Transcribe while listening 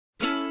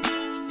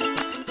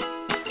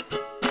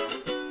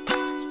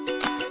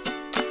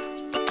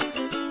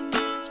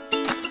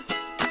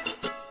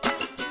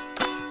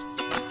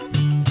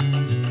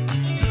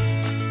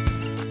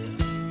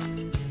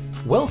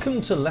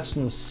Welcome to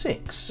lesson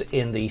 6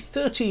 in the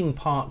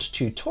 13-part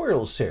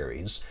tutorial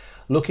series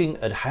looking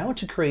at how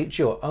to create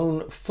your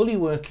own fully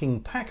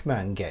working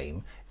Pacman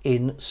game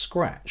in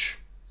Scratch.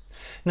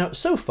 Now,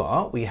 so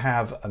far we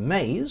have a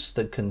maze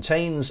that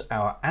contains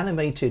our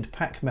animated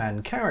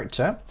Pacman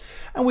character,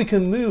 and we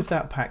can move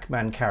that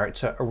Pacman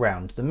character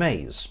around the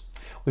maze.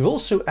 We've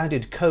also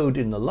added code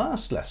in the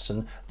last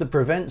lesson that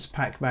prevents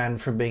Pacman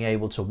from being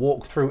able to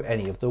walk through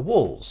any of the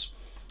walls.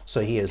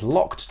 So he is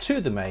locked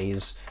to the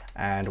maze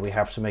and we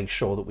have to make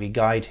sure that we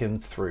guide him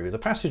through the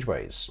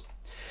passageways.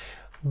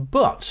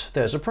 But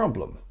there's a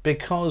problem,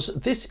 because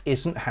this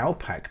isn't how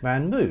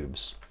Pacman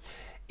moves.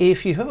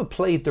 If you've ever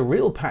played the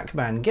real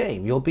Pacman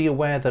game, you'll be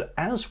aware that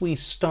as we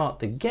start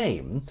the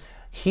game,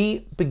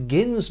 he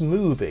begins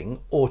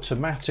moving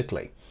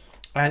automatically,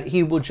 and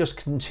he will just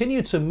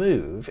continue to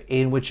move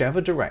in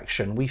whichever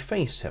direction we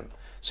face him.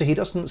 So he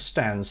doesn't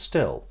stand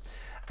still.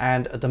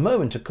 And at the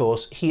moment, of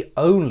course, he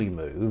only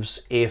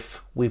moves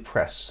if we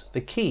press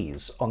the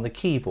keys on the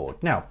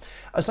keyboard. Now,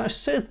 as I've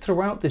said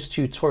throughout this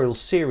tutorial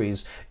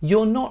series,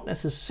 you're not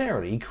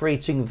necessarily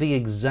creating the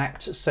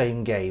exact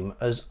same game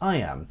as I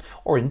am,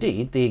 or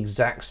indeed the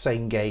exact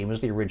same game as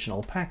the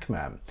original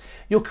Pacman.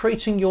 You're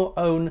creating your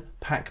own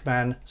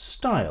Pacman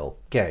style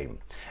game,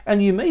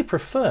 and you may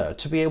prefer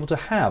to be able to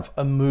have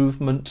a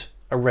movement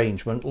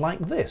arrangement like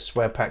this,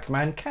 where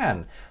Pacman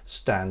can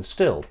stand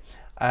still.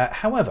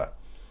 However,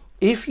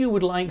 if you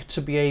would like to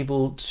be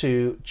able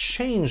to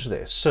change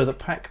this so that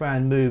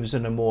Pacman moves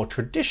in a more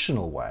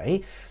traditional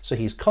way, so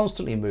he's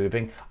constantly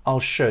moving, I'll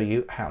show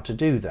you how to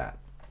do that.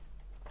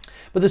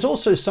 But there's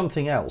also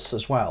something else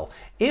as well.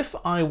 If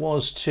I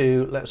was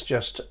to, let's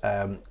just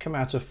come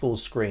out of full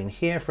screen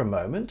here for a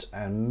moment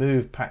and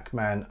move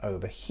Pacman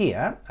over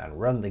here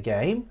and run the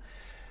game.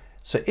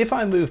 So if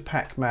I move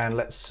Pacman,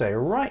 let's say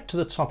right to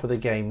the top of the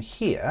game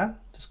here,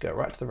 just go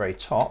right to the very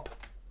top,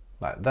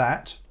 like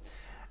that,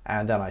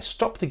 and then I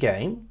stop the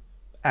game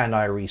and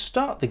I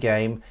restart the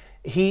game,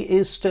 he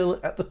is still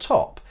at the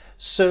top.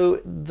 So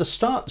the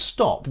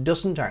start-stop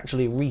doesn't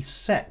actually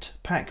reset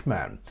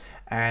Pacman,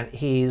 and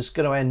he's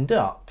going to end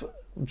up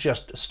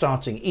just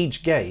starting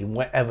each game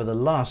wherever the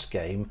last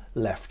game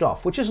left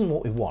off, which isn't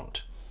what we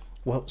want.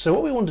 Well, so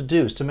what we want to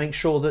do is to make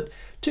sure that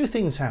two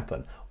things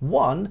happen.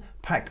 One,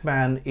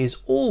 Pacman is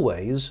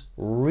always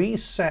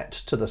reset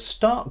to the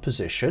start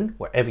position,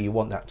 wherever you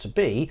want that to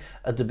be,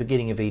 at the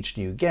beginning of each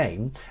new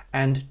game.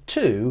 And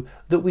two,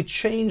 that we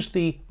change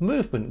the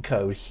movement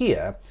code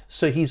here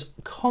so he's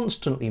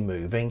constantly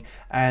moving,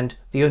 and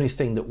the only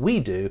thing that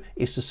we do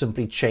is to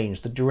simply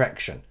change the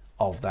direction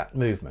of that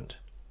movement.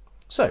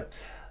 So,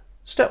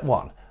 step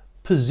one.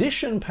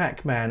 Position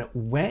Pacman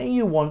where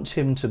you want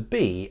him to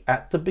be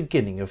at the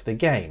beginning of the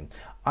game.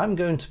 I'm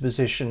going to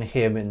position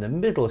him in the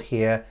middle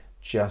here,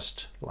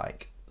 just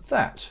like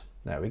that.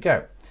 There we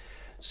go.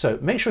 So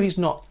make sure he's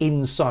not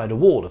inside a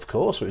wall, of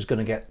course, or he's going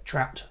to get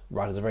trapped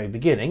right at the very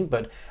beginning,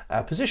 but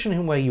position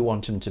him where you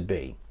want him to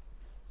be.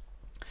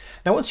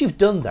 Now, once you've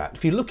done that,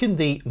 if you look in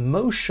the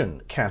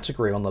motion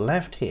category on the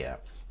left here,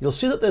 you'll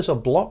see that there's a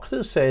block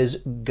that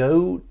says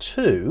go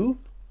to,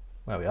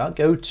 there we are,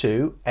 go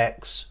to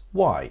X,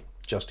 Y.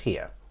 Just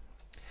here.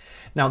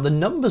 Now the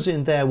numbers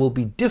in there will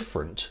be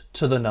different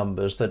to the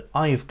numbers that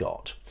I've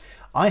got.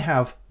 I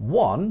have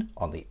 1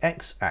 on the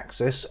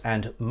x-axis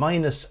and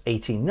minus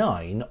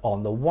 89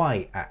 on the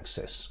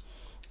y-axis,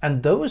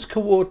 and those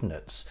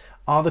coordinates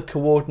are the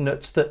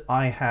coordinates that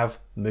I have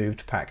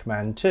moved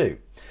Pacman to.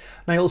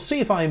 Now you'll see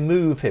if I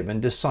move him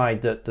and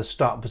decide that the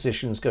start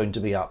position is going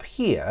to be up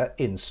here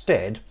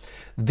instead,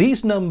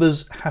 these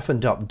numbers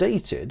haven't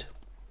updated.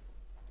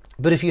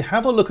 But if you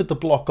have a look at the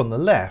block on the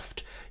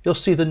left, you'll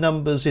see the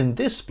numbers in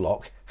this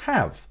block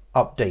have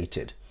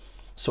updated.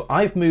 So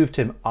I've moved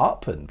him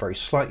up and very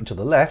slightly to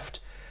the left,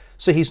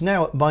 so he's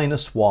now at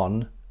minus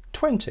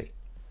 120.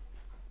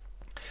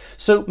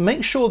 So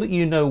make sure that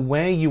you know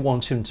where you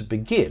want him to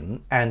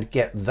begin and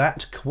get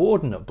that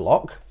coordinate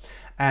block.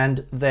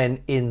 And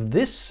then in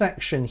this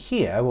section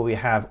here, where we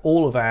have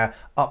all of our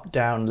up,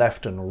 down,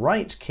 left and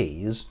right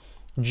keys,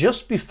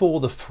 just before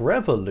the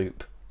forever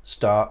loop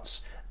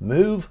starts,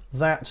 move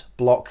that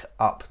block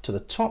up to the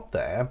top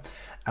there,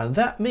 and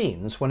that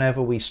means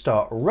whenever we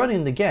start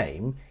running the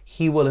game,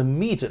 he will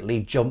immediately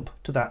jump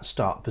to that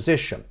start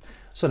position.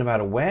 So no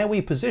matter where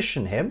we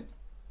position him,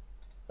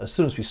 as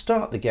soon as we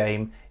start the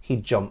game, he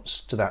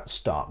jumps to that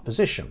start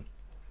position.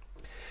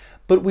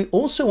 But we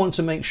also want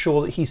to make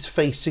sure that he's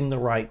facing the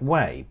right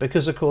way,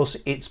 because of course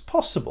it's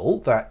possible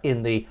that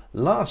in the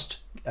last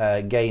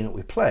game that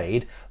we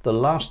played, the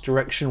last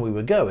direction we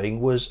were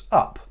going was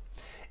up,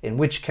 in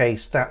which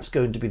case that's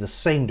going to be the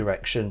same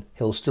direction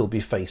he'll still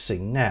be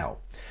facing now.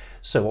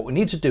 So what we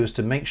need to do is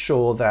to make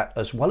sure that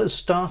as well as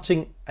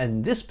starting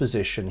in this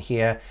position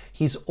here,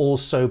 he's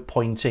also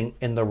pointing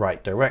in the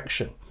right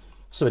direction.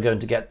 So we're going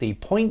to get the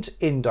point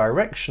in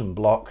direction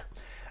block,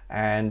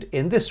 and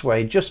in this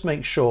way just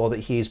make sure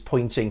that he's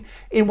pointing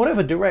in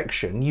whatever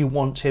direction you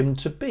want him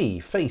to be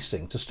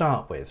facing to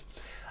start with.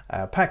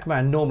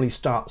 Pacman normally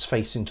starts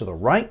facing to the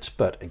right,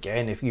 but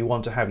again, if you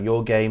want to have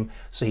your game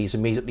so he's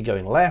immediately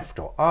going left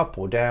or up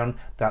or down,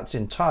 that's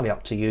entirely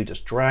up to you.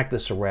 Just drag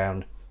this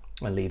around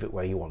and leave it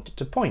where you want it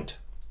to point.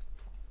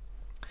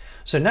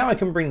 So now I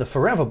can bring the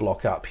forever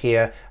block up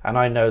here, and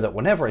I know that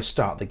whenever I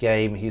start the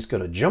game, he's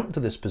going to jump to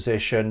this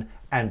position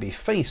and be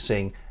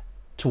facing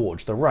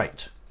towards the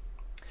right.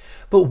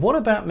 But what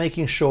about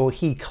making sure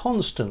he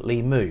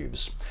constantly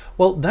moves?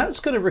 Well,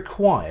 that's going to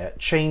require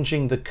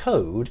changing the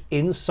code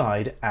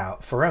inside our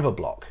forever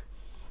block.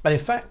 And in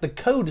fact, the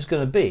code is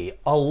going to be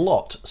a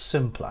lot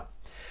simpler.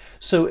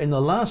 So in the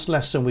last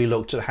lesson, we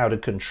looked at how to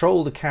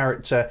control the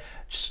character,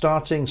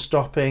 starting,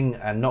 stopping,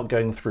 and not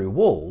going through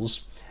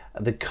walls.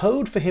 The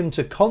code for him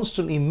to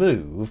constantly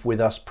move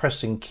with us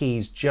pressing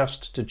keys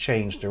just to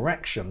change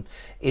direction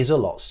is a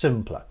lot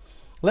simpler.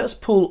 Let's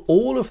pull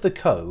all of the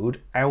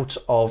code out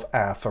of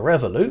our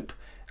forever loop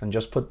and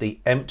just put the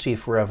empty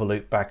forever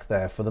loop back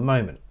there for the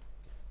moment.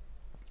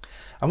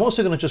 I'm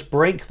also going to just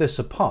break this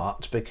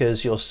apart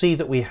because you'll see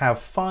that we have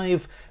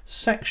 5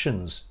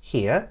 sections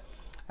here,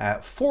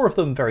 4 of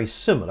them very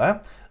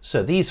similar.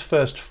 So these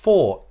first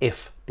 4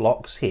 if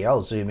blocks here,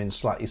 I'll zoom in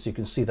slightly so you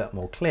can see that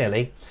more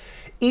clearly.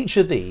 Each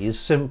of these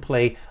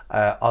simply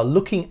are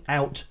looking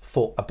out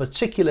for a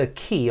particular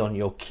key on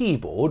your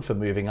keyboard for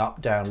moving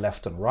up, down,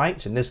 left and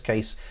right. In this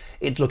case,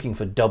 it's looking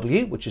for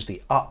W, which is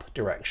the up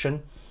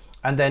direction.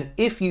 And then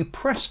if you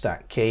press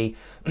that key,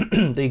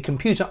 the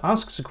computer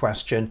asks a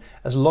question.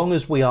 As long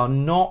as we are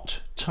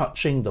not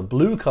touching the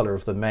blue color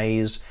of the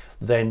maze,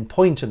 then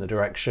point in the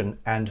direction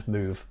and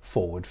move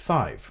forward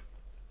 5.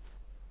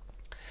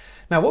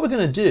 Now what we're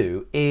going to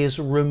do is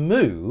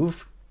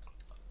remove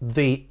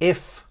the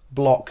if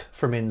block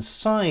from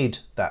inside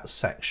that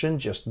section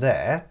just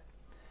there,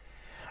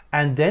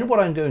 and then what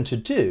I'm going to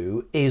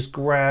do is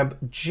grab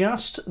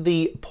just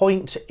the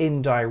point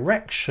in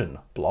direction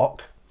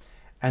block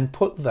and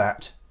put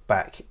that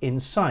back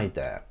inside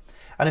there.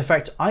 And in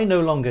fact, I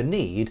no longer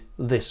need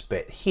this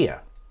bit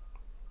here.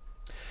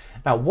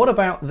 Now what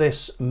about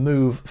this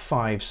move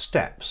 5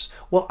 steps?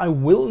 Well, I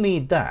will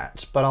need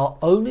that, but I'll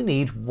only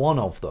need one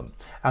of them,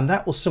 and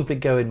that will simply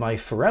go in my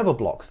forever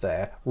block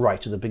there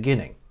right at the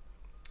beginning.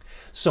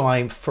 So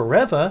I'm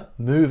forever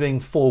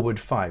moving forward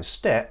 5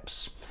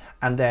 steps,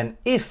 and then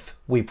if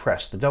we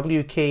press the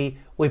W key,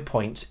 we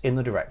point in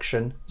the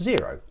direction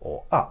 0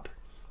 or up.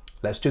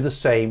 Let's do the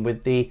same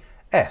with the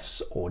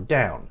S or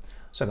down.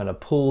 So I'm going to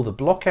pull the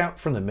block out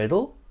from the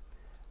middle,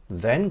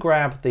 then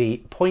grab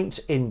the point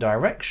in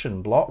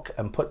direction block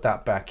and put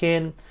that back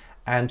in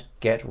and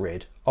get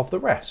rid of the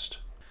rest.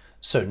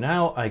 So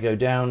now I go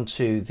down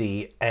to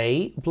the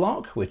A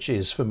block, which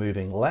is for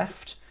moving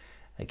left.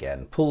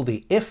 Again, pull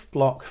the if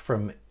block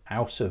from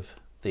out of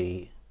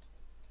the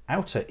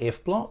outer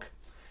if block,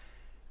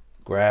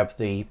 grab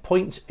the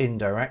point in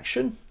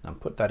direction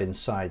and put that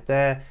inside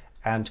there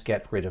and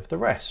get rid of the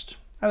rest.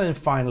 And then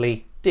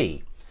finally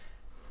D,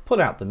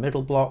 pull out the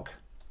middle block,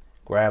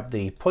 grab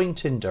the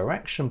point in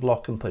direction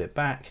block and put it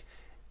back,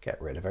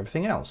 get rid of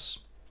everything else.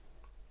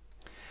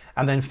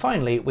 And then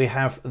finally we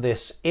have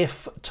this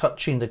if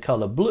touching the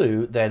color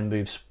blue then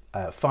moves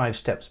 5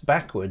 steps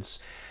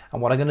backwards.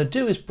 And what I'm going to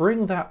do is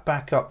bring that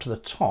back up to the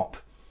top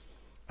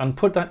and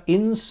put that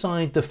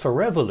inside the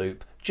forever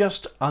loop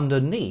just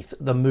underneath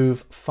the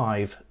move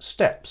 5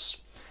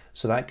 steps.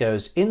 So that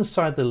goes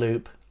inside the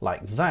loop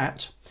like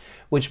that,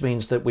 which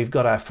means that we've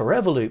got our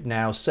forever loop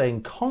now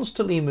saying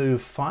constantly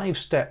move 5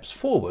 steps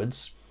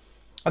forwards.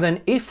 And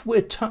then if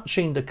we're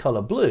touching the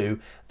color blue,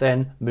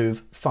 then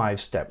move 5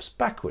 steps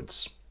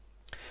backwards.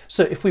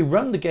 So if we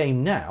run the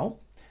game now,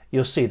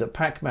 you'll see that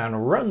Pacman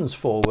runs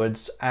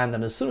forwards, and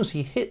then as soon as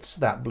he hits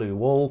that blue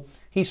wall,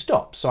 he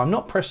stops. So I'm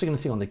not pressing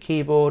anything on the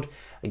keyboard.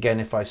 Again,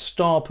 if I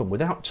stop and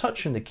without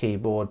touching the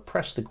keyboard,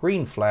 press the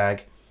green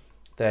flag,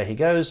 there he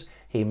goes.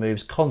 He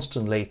moves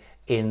constantly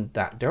in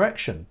that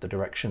direction, the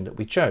direction that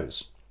we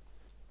chose.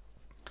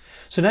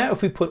 So now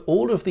if we put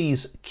all of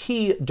these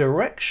key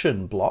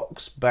direction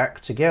blocks back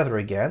together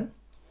again,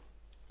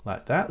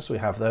 like that, so we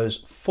have those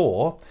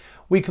 4,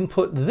 we can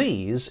put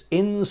these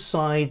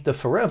inside the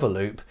forever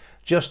loop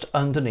just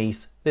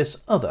underneath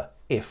this other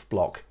if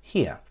block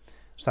here.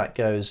 So that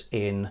goes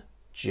in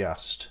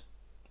just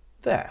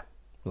there,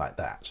 like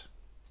that.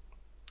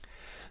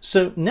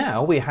 So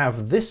now we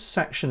have this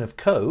section of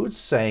code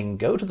saying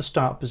go to the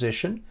start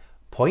position,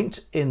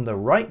 point in the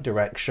right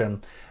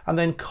direction, and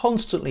then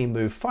constantly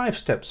move 5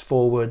 steps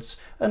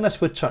forwards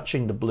unless we're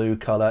touching the blue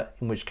color,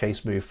 in which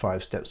case move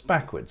 5 steps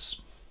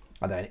backwards.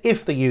 And then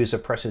if the user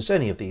presses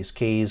any of these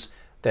keys,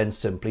 then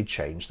simply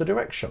change the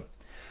direction.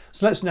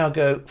 So let's now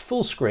go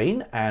full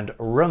screen and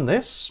run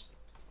this.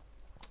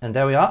 And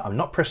there we are. I'm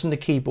not pressing the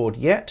keyboard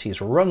yet.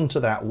 He's run to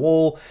that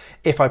wall.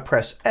 If I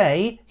press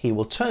A, he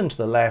will turn to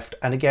the left.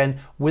 And again,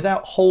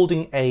 without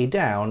holding A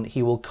down,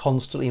 he will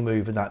constantly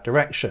move in that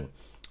direction.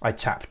 I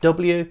tap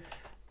W.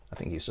 I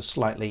think he's just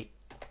slightly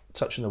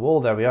touching the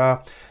wall. There we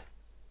are.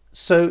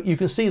 So you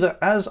can see that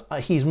as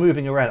he's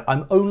moving around,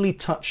 I'm only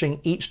touching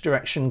each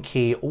direction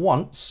key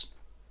once.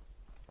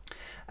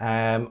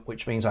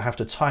 which means I have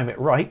to time it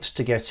right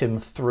to get him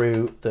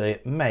through the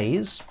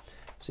maze.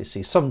 So you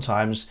see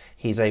sometimes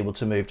he's able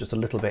to move just a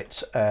little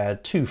bit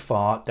too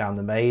far down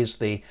the maze.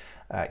 The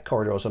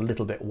corridor is a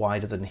little bit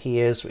wider than he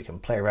is, so we can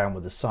play around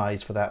with the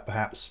size for that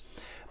perhaps.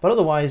 But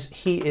otherwise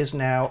he is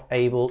now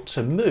able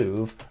to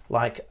move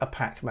like a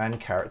Pac-Man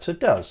character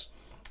does.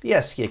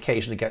 Yes, he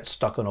occasionally gets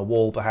stuck on a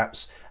wall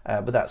perhaps,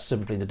 but that's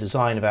simply the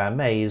design of our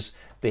maze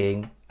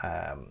being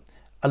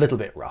a little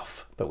bit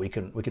rough, but we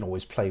can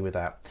always play with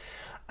that.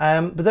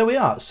 But there we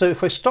are. So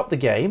if I stop the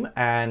game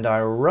and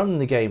I run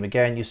the game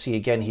again, you see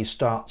again he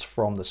starts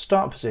from the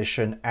start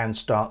position and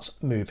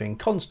starts moving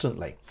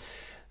constantly.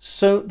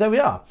 So there we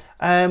are.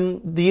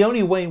 The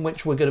only way in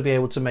which we're going to be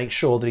able to make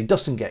sure that he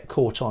doesn't get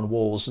caught on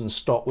walls and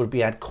stop would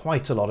be add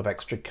quite a lot of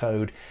extra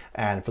code,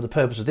 and for the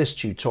purpose of this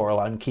tutorial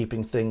I'm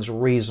keeping things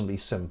reasonably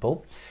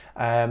simple.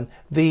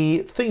 The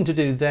thing to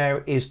do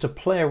there is to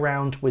play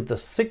around with the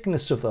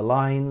thickness of the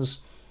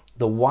lines,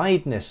 the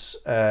wideness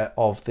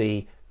of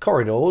the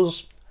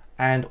corridors,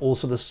 and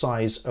also the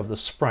size of the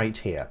sprite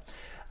here.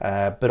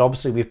 But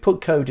obviously we've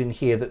put code in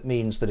here that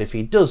means that if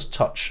he does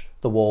touch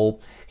the wall,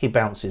 he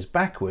bounces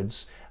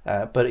backwards,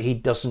 but he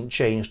doesn't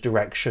change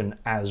direction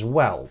as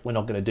well. We're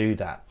not going to do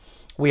that.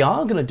 We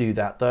are going to do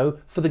that though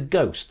for the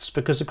ghosts,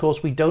 because of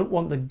course we don't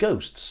want the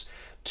ghosts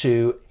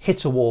to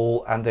hit a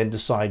wall and then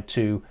decide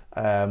to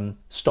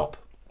stop.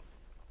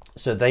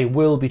 So they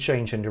will be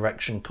changing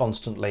direction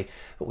constantly,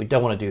 but we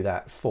don't want to do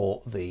that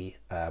for the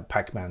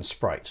Pac-Man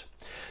sprite.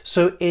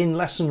 So in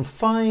lesson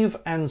 5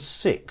 and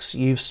 6,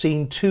 you've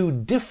seen two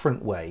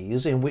different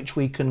ways in which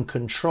we can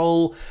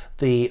control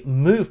the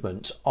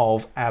movement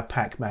of our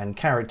Pac-Man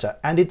character,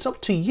 and it's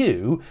up to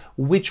you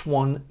which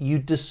one you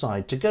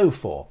decide to go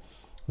for.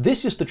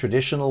 This is the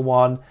traditional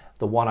one.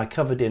 The one I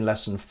covered in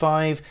lesson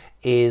 5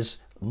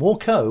 is more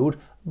code,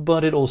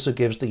 but it also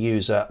gives the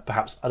user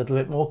perhaps a little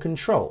bit more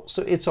control.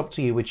 So it's up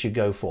to you which you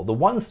go for. The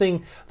one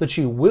thing that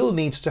you will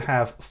need to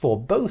have for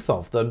both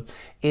of them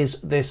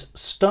is this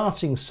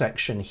starting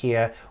section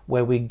here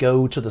where we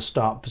go to the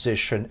start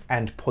position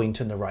and point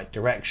in the right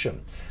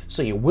direction.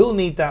 So you will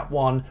need that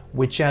one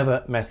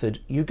whichever method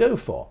you go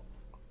for.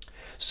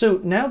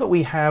 So now that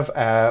we have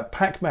our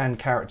Pac-Man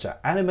character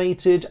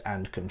animated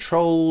and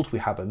controlled, we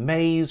have a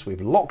maze, we've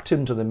locked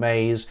him to the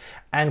maze,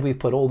 and we've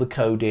put all the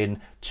code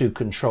in to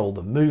control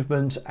the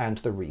movement and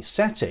the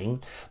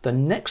resetting, the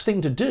next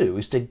thing to do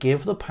is to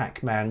give the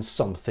Pac-Man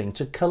something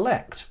to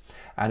collect.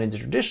 And in the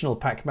traditional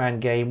Pac-Man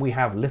game, we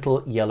have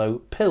little yellow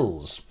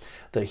pills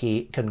that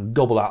he can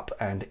gobble up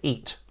and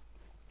eat.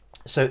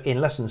 So in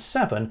lesson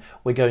 7,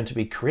 we're going to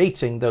be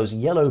creating those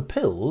yellow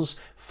pills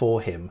for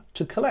him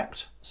to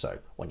collect. So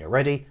when you're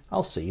ready,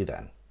 I'll see you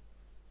then.